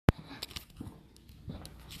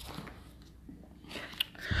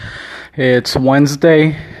It's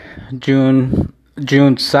Wednesday, June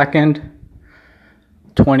 2nd,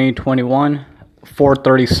 2021,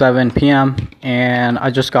 4:37 p.m. and I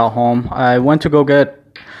just got home. I went to go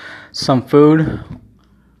get some food.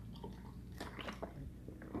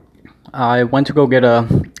 I went to go get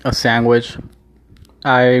a sandwich.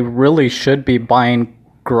 I really should be buying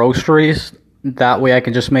groceries. That way I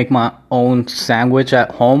can just make my own sandwich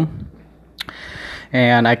at home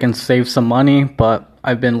and I can save some money, but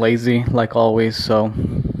I've been lazy like always, so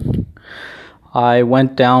I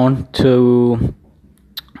went down to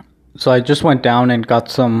so I just went down and got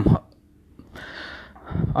some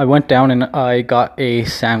I went down and I got a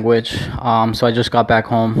sandwich. So I just got back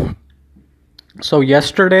home. So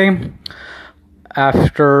yesterday,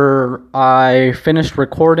 after I finished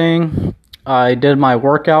recording, I did my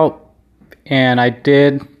workout and I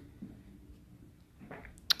did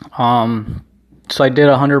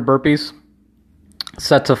 100 burpees,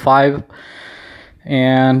 sets of 5,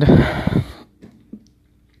 and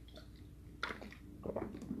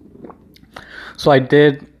so I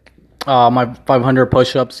did my 500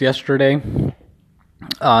 push-ups yesterday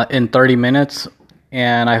in 30 minutes,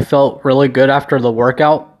 and I felt really good after the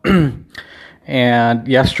workout. And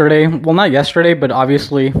yesterday, well, not yesterday, but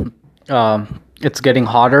obviously it's getting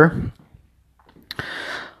hotter,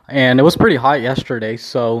 and it was pretty hot yesterday,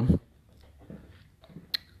 so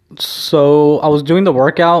I was doing the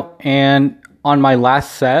workout, and on my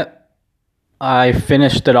last set I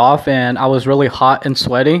finished it off and I was really hot and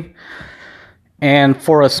sweaty, and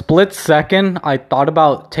for a split second I thought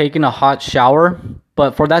about taking a hot shower.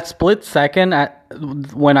 But for that split second,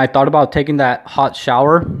 when I thought about taking that hot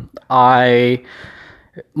shower, my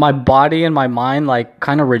body and my mind like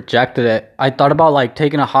kind of rejected it. I thought about like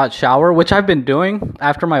taking a hot shower, which I've been doing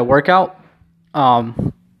after my workout.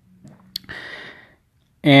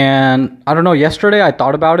 And I don't know, yesterday I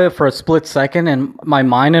thought about it for a split second and my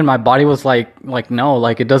mind and my body was like no,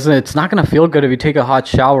 like it's not going to feel good if you take a hot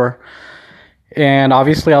shower. And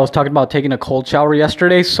obviously I was talking about taking a cold shower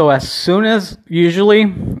yesterday. So as soon as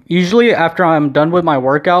usually after I'm done with my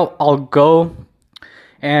workout, I'll go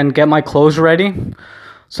and get my clothes ready.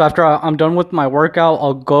 So after I'm done with my workout,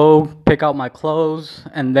 I'll go pick out my clothes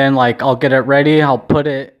and then like I'll get it ready. I'll put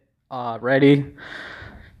it ready.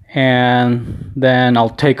 And then I'll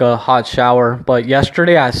take a hot shower. But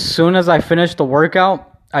yesterday, as soon as I finished the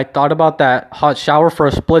workout, I thought about that hot shower for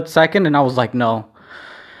a split second, and I was like, no.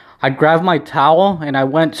 I grabbed my towel and I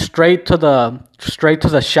went straight to the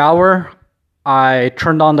shower. I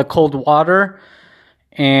turned on the cold water,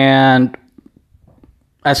 and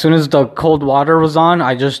as soon as the cold water was on,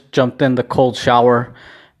 I just jumped in the cold shower,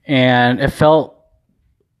 and it felt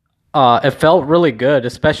really good,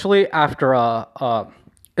 especially after a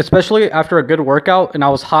good workout and I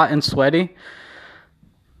was hot and sweaty.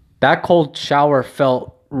 That cold shower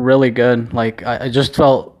felt really good. Like I just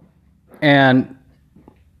felt, and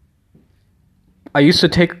I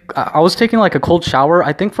was taking like a cold shower,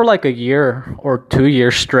 I think for like a year or 2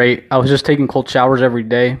 years straight. I was just taking cold showers every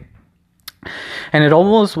day. And it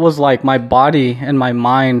almost was like my body and my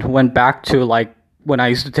mind went back to like when I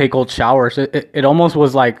used to take cold showers. It almost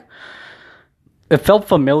was like, it felt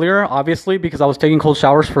familiar, obviously, because I was taking cold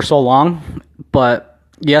showers for so long. But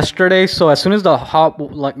yesterday, so as soon as the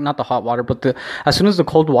as soon as the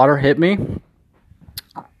cold water hit me,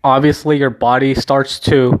 obviously your body starts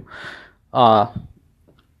to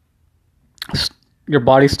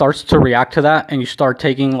react to that, and you start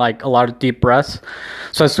taking like a lot of deep breaths.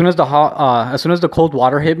 So as soon as the cold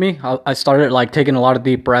water hit me, I started like taking a lot of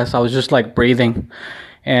deep breaths. I was just like breathing,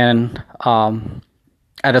 and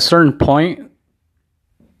at a certain point,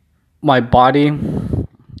 my body,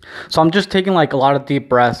 so I'm just taking like a lot of deep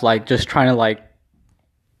breaths, like just trying to like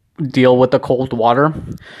deal with the cold water.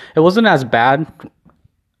 It wasn't as bad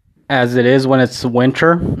as it is when it's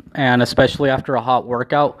winter, and especially after a hot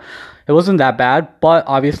workout. It wasn't that bad, but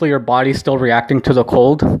obviously your body's still reacting to the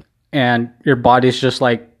cold, and your body's just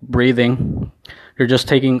like breathing. You're just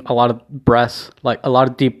taking a lot of breaths, like a lot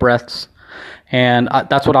of deep breaths, and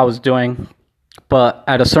that's what I was doing. But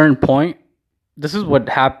at a certain point, this is what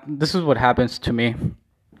happens to me.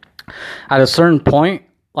 At a certain point,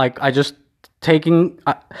 like at a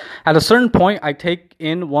certain point, I take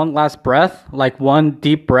in one last breath, like one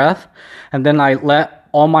deep breath, and then I let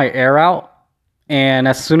all my air out. And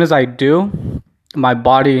as soon as I do, my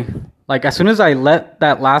body, like as soon as I let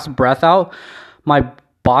that last breath out, my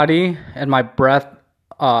body and my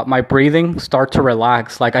breathing start to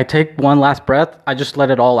relax. Like I take one last breath, I just let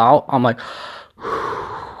it all out. I'm like,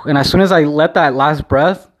 and as soon as I let that last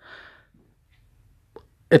breath,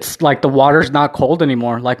 it's like the water's not cold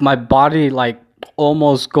anymore. Like my body like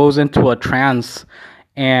almost goes into a trance,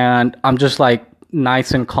 and I'm just like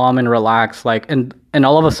nice and calm and relaxed. Like, and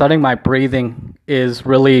all of a sudden, my breathing is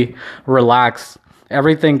really relaxed.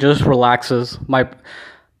 Everything just relaxes.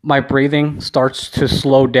 My breathing starts to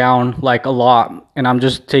slow down like a lot, and I'm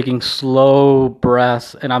just taking slow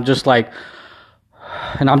breaths, and I'm just like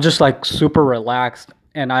super relaxed,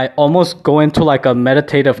 and I almost go into like a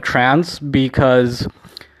meditative trance because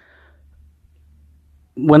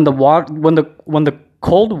when the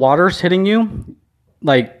cold water's hitting you,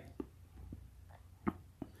 like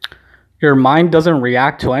your mind doesn't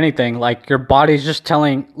react to anything. Like your body's just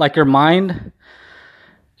telling, like your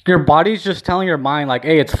body's just telling your mind, like,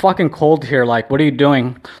 hey, it's fucking cold here. Like, what are you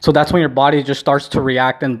doing? So that's when your body just starts to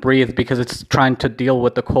react and breathe because it's trying to deal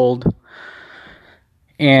with the cold.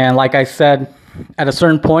 And like I said, at a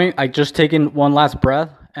certain point, I just take in one last breath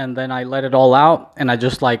and then I let it all out, and I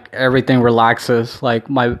just like everything relaxes. Like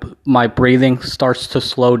my breathing starts to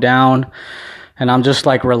slow down, and I'm just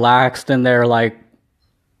like relaxed in there, like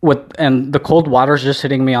and the cold water's just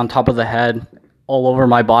hitting me on top of the head, all over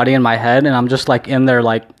my body and my head, and I'm just like in there,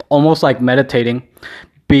 like almost like meditating.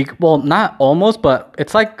 Well, not almost, but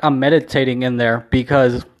it's like I'm meditating in there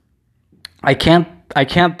because I can't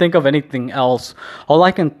think of anything else. All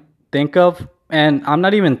I can think of, and I'm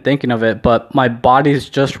not even thinking of it, but my body's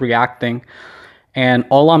just reacting, and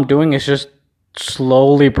all I'm doing is just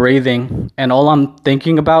slowly breathing, and all I'm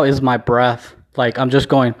thinking about is my breath. Like I'm just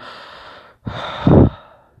going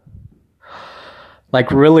like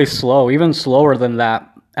really slow, even slower than that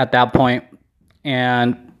at that point.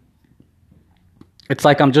 And it's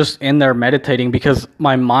like I'm just in there meditating because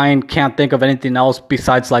my mind can't think of anything else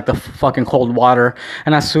besides like the fucking cold water.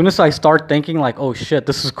 And as soon as I start thinking like, oh shit,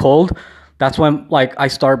 this is cold, that's when like I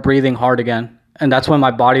start breathing hard again. And that's when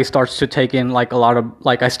my body starts to take in like a lot of,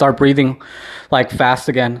 like I start breathing like fast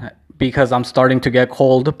again because I'm starting to get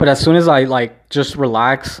cold. But as soon as I like just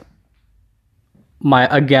relax,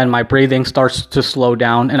 my breathing starts to slow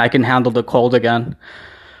down and I can handle the cold again.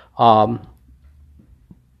 But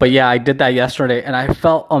yeah, I did that yesterday and I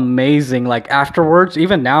felt amazing. Like afterwards,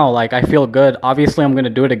 even now, like I feel good. Obviously, I'm going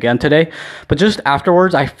to do it again today. But just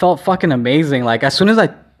afterwards, I felt fucking amazing. Like as soon as I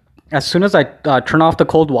turn off the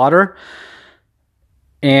cold water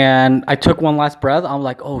and I took one last breath, I'm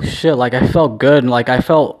like, oh shit, like I felt good. And like I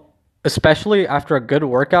felt, especially after a good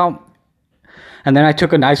workout, and then I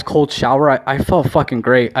took a nice cold shower, I felt fucking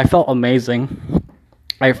great. I felt amazing.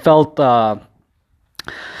 I felt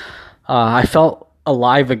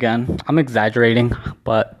alive again. I'm exaggerating,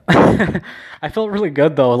 but I felt really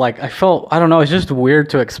good though. Like I don't know, it's just weird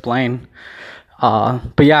to explain.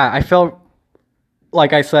 But yeah, I felt,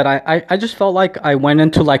 like I said, I just felt like I went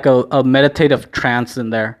into like a meditative trance in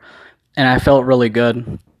there, and I felt really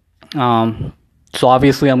good. So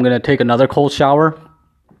obviously I'm going to take another cold shower.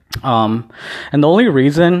 And the only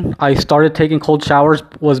reason I started taking cold showers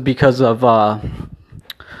was because of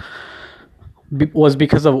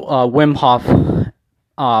Wim Hof.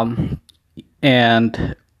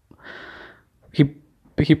 And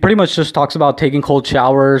he pretty much just talks about taking cold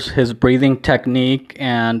showers, his breathing technique,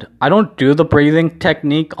 and I don't do the breathing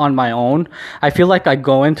technique on my own. I feel like I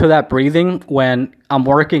go into that breathing when I'm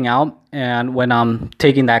working out and when I'm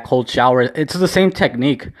taking that cold shower. It's the same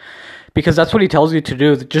technique because that's what he tells you to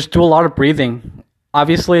do. Just do a lot of breathing.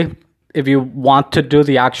 Obviously, if you want to do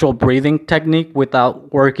the actual breathing technique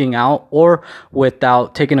without working out or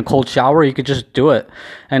without taking a cold shower, you could just do it.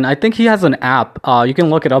 And I think he has an app. You can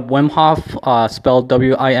look it up. Wim Hof, spelled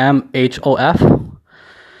WIMHOF.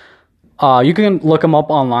 You can look him up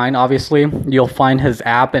online. Obviously, you'll find his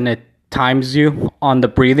app and it times you on the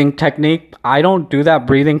breathing technique. I don't do that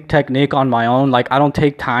breathing technique on my own. Like I don't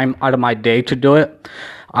take time out of my day to do it.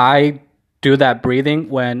 I do that breathing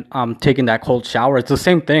when I'm taking that cold shower. It's the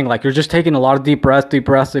same thing. Like you're just taking a lot of deep breaths.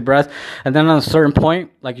 And then at a certain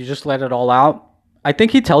point, like you just let it all out. I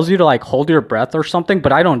think he tells you to like hold your breath or something,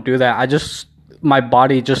 but I don't do that. My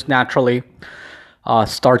body just naturally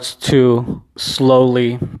starts to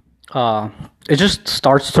slowly, it just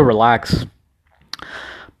starts to relax.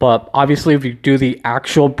 But obviously if you do the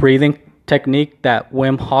actual breathing technique that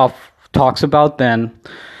Wim Hof talks about, then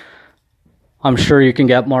I'm sure you can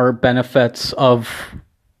get more benefits of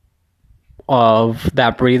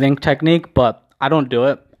that breathing technique, but I don't do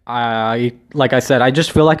it. Like I said, I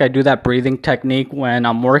just feel like I do that breathing technique when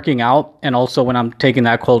I'm working out and also when I'm taking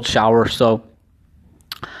that cold shower. So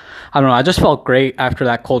I don't know. I just felt great after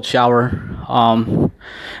that cold shower. And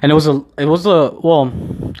I was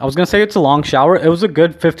gonna say it's a long shower. It was a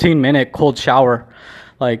good 15-minute cold shower.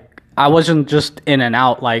 Like I wasn't just in and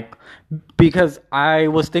out. Like because I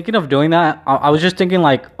was thinking of doing that. I was just thinking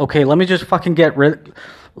like, okay, let me just fucking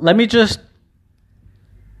let me just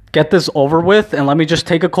get this over with and let me just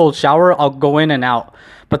take a cold shower. I'll go in and out.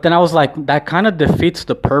 But then I was like, that kind of defeats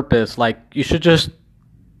the purpose. Like, you should just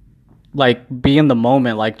like be in the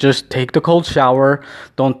moment. Like, just take the cold shower.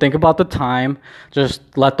 Don't think about the time. Just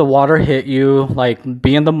let the water hit you. Like,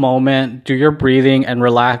 be in the moment, do your breathing and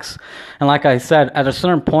relax. And like I said, at a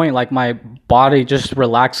certain point, like my body just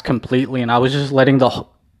relaxed completely, and I was just letting the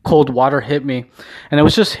cold water hit me, and it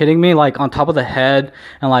was just hitting me like on top of the head,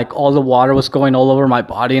 and like all the water was going all over my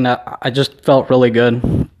body, and I just felt really good.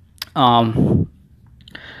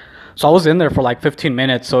 So I was in there for like 15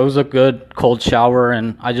 minutes, so it was a good cold shower,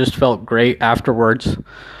 and I just felt great afterwards.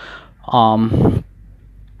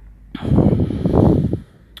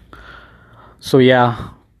 So yeah,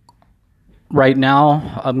 right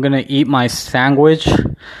now I'm gonna eat my sandwich.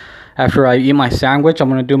 After I eat my sandwich, I'm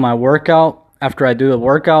gonna do my workout. After I do the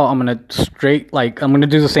workout, I'm gonna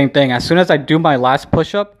do the same thing. As soon as I do my last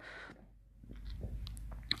push-up,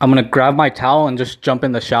 I'm gonna grab my towel and just jump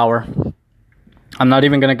in the shower. I'm not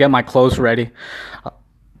even gonna get my clothes ready.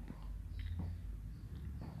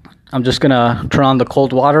 I'm just gonna turn on the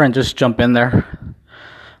cold water and just jump in there.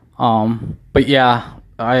 But yeah,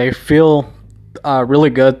 I feel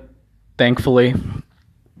really good, thankfully.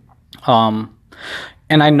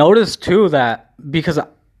 And I noticed too that because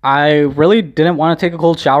I really didn't want to take a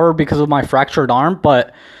cold shower because of my fractured arm,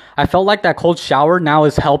 but I felt like that cold shower now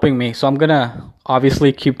is helping me. So I'm gonna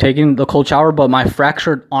obviously keep taking the cold shower, but my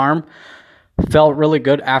fractured arm felt really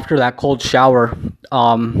good after that cold shower.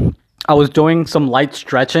 I was doing some light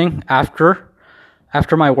stretching after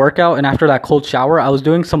my workout, and after that cold shower, I was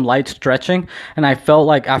doing some light stretching, and I felt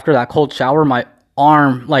like after that cold shower, my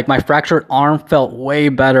arm, like my fractured arm, felt way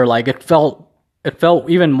better. Like it felt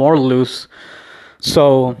even more loose.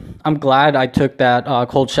 So I'm glad I took that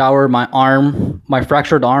cold shower. My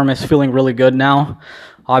fractured arm is feeling really good now.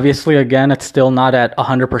 Obviously, again, it's still not at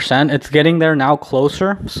 100%. It's getting there now,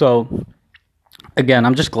 closer. So again,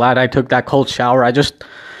 I'm just glad I took that cold shower. I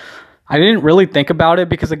didn't really think about it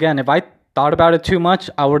because, again, if I thought about it too much,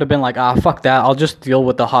 I would have been like, fuck that. I'll just deal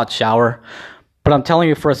with the hot shower. But I'm telling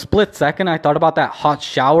you, for a split second, I thought about that hot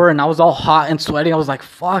shower, and I was all hot and sweaty. I was like,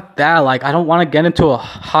 fuck that. Like, I don't want to get into a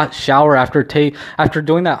hot shower after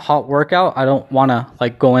doing that hot workout. I don't want to,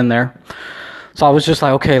 like, go in there. So I was just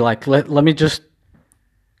like, okay, like, let me just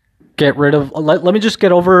get rid of, let me just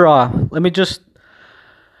get over, let me just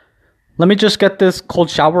get this cold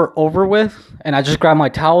shower over with. And I just grabbed my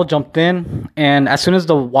towel, jumped in, and as soon as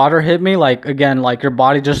the water hit me, like, again, like, your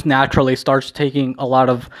body just naturally starts taking a lot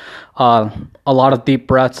of deep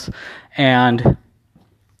breaths, and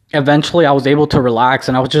eventually I was able to relax,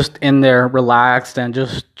 and I was just in there relaxed and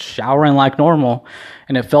just showering like normal,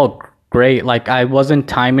 and it felt great. Like, I wasn't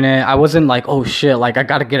timing it. I wasn't like, oh shit, like, I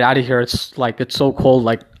gotta get out of here. It's so cold.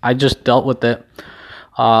 Like, I just dealt with it.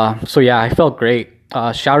 So yeah, I felt great.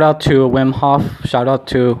 Shout out to Wim Hof. Shout out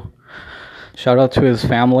to his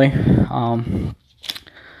family.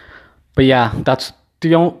 But yeah, that's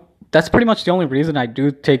pretty much the only reason I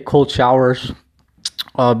do take cold showers,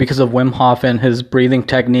 because of Wim Hof and his breathing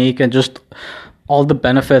technique and just all the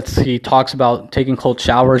benefits he talks about taking cold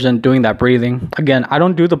showers and doing that breathing. Again, I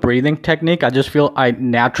don't do the breathing technique. I just feel I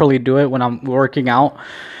naturally do it when I'm working out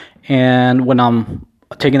and when I'm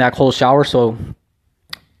taking that cold shower. So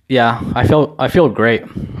yeah, I feel great.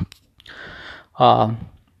 So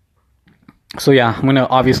yeah, I'm gonna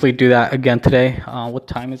obviously do that again today. What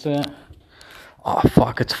time is it? Oh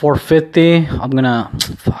fuck, it's 4:50.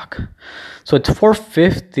 So it's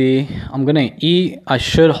 4:50. I'm gonna eat. I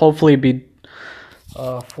should hopefully be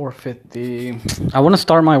 4:50. I want to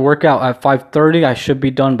start my workout at 5:30. I should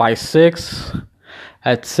be done by 6.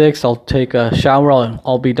 At 6, I'll take a shower.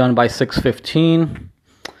 I'll be done by 6:15.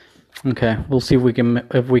 Okay, we'll see if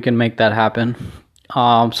we can make that happen.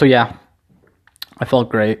 So yeah, I felt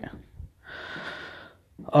great.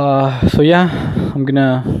 So yeah, I'm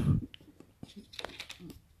gonna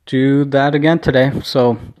do that again today.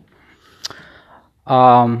 So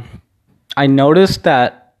I noticed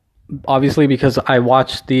that, obviously, because I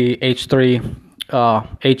watched the H3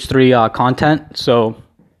 content. So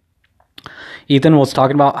Ethan was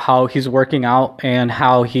talking about how he's working out and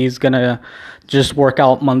how he's gonna just work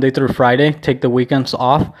out Monday through Friday, take the weekends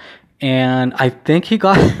off. And I think he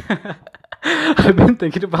got I've been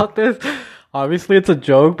thinking about this. Obviously it's a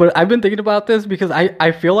joke, but I've been thinking about this because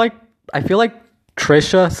I feel like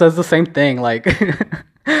Trisha says the same thing. Like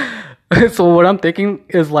So what I'm thinking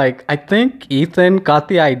is like I think Ethan got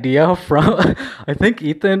the idea from I think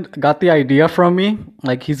Ethan got the idea from me.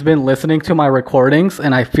 Like he's been listening to my recordings,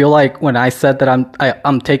 and I feel like when I said that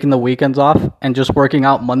I'm taking the weekends off and just working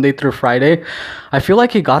out Monday through Friday, I feel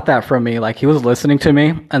like he got that from me. Like he was listening to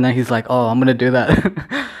me, and then he's like, "Oh, I'm gonna do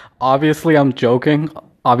that." Obviously, I'm joking.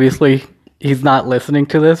 Obviously, he's not listening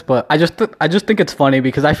to this, but I just think it's funny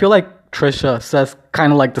because I feel like Trisha says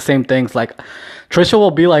kind of like the same things. Like Trisha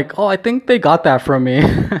will be like, "Oh, I think they got that from me."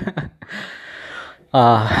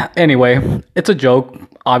 Anyway, it's a joke.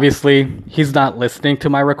 Obviously, he's not listening to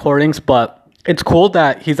my recordings, but it's cool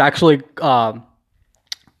that he's actually.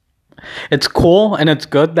 It's cool and it's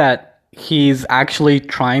good that he's actually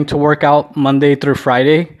trying to work out Monday through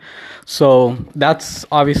Friday. So that's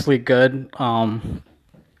obviously good.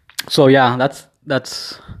 So yeah,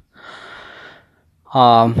 that's.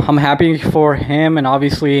 I'm happy for him, and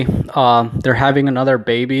obviously, they're having another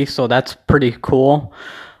baby, so that's pretty cool.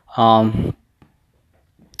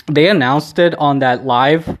 They announced it on that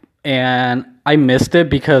live, and I missed it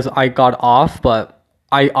because I got off, but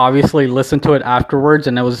I obviously listened to it afterwards,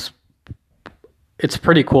 and it's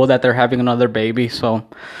pretty cool that they're having another baby, so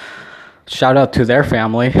shout out to their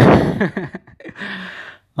family.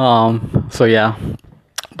 So yeah.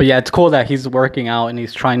 But yeah, it's cool that he's working out and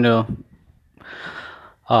he's trying to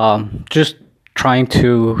just trying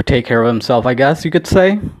to take care of himself, I guess you could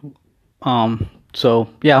say. So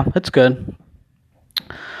yeah, it's good.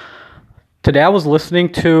 Today I was listening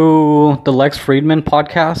to the Lex Friedman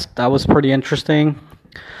podcast. That was pretty interesting.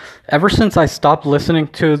 Ever since I stopped listening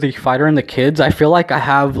to The Fighter and the Kids, I feel like I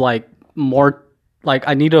have like more, like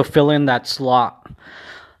I need to fill in that slot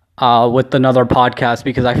with another podcast,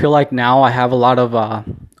 because I feel like now I have a lot of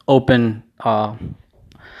open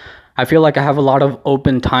I feel like I have a lot of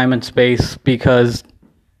open time and space, because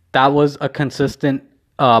that was a consistent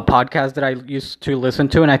podcast that I used to listen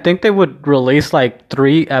to, and I think they would release like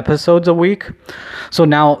 3 episodes a week. So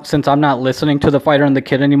now, since I'm not listening to The Fighter and the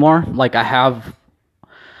Kid anymore, like I have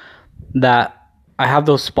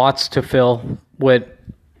those spots to fill with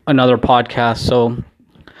another podcast. So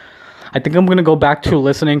I think I'm going to go back to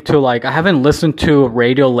listening to, like, I haven't listened to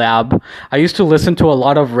Radio Lab. I used to listen to a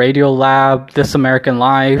lot of Radio Lab, This American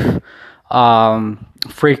Life,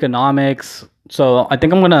 Freakonomics. So I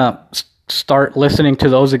think I'm going to start listening to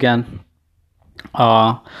those again.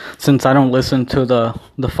 Since I don't listen to the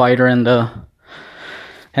Fighter and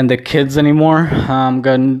the Kids anymore, I'm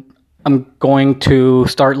going to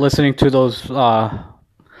start listening to those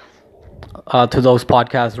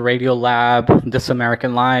podcasts, Radio Lab, This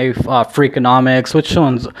American Life, Freakonomics, which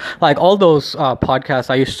ones, like all those podcasts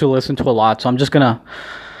I used to listen to a lot. So I'm just gonna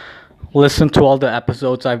listen to all the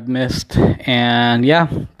episodes I've missed, and yeah,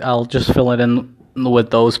 I'll just fill it in with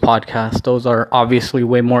those podcasts. Those are obviously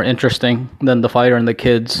way more interesting than The Fighter and the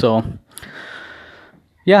Kids. So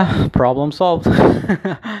yeah, problem solved.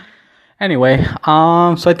 Anyway,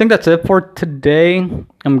 so I think that's it for today.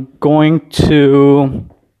 I'm going to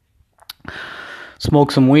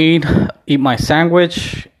smoke some weed, eat my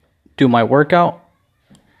sandwich, do my workout.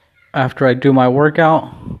 After I do my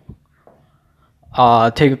workout,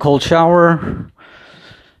 take a cold shower,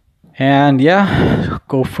 and yeah,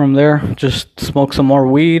 go from there. Just smoke some more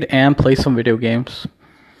weed and play some video games.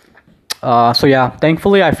 So yeah,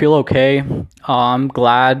 thankfully I feel okay. I'm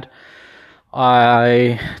glad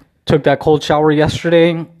I took that cold shower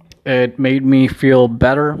yesterday. It made me feel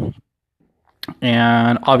better.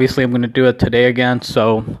 And obviously I'm going to do it today again,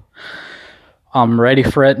 so I'm ready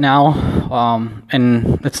for it now.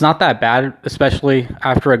 And it's not that bad, especially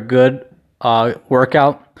after a good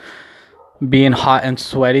workout. Being hot and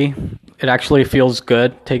sweaty, it actually feels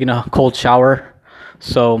good taking a cold shower.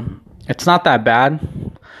 So it's not that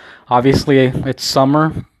bad. Obviously it's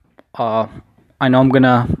summer. I know I'm going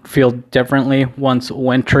to feel differently once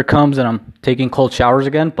winter comes and I'm taking cold showers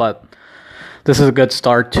again, but this is a good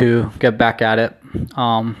start to get back at it.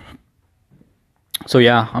 So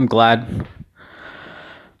yeah, I'm glad.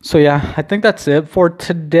 So yeah, I think that's it for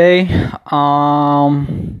today.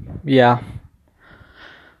 Yeah, I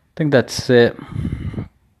think that's it.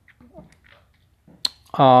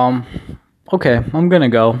 Okay, I'm gonna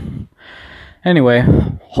go. Anyway,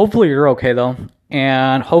 hopefully you're okay though,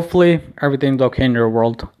 and hopefully everything's okay in your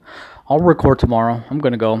world. I'll record tomorrow. I'm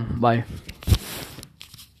gonna go. Bye.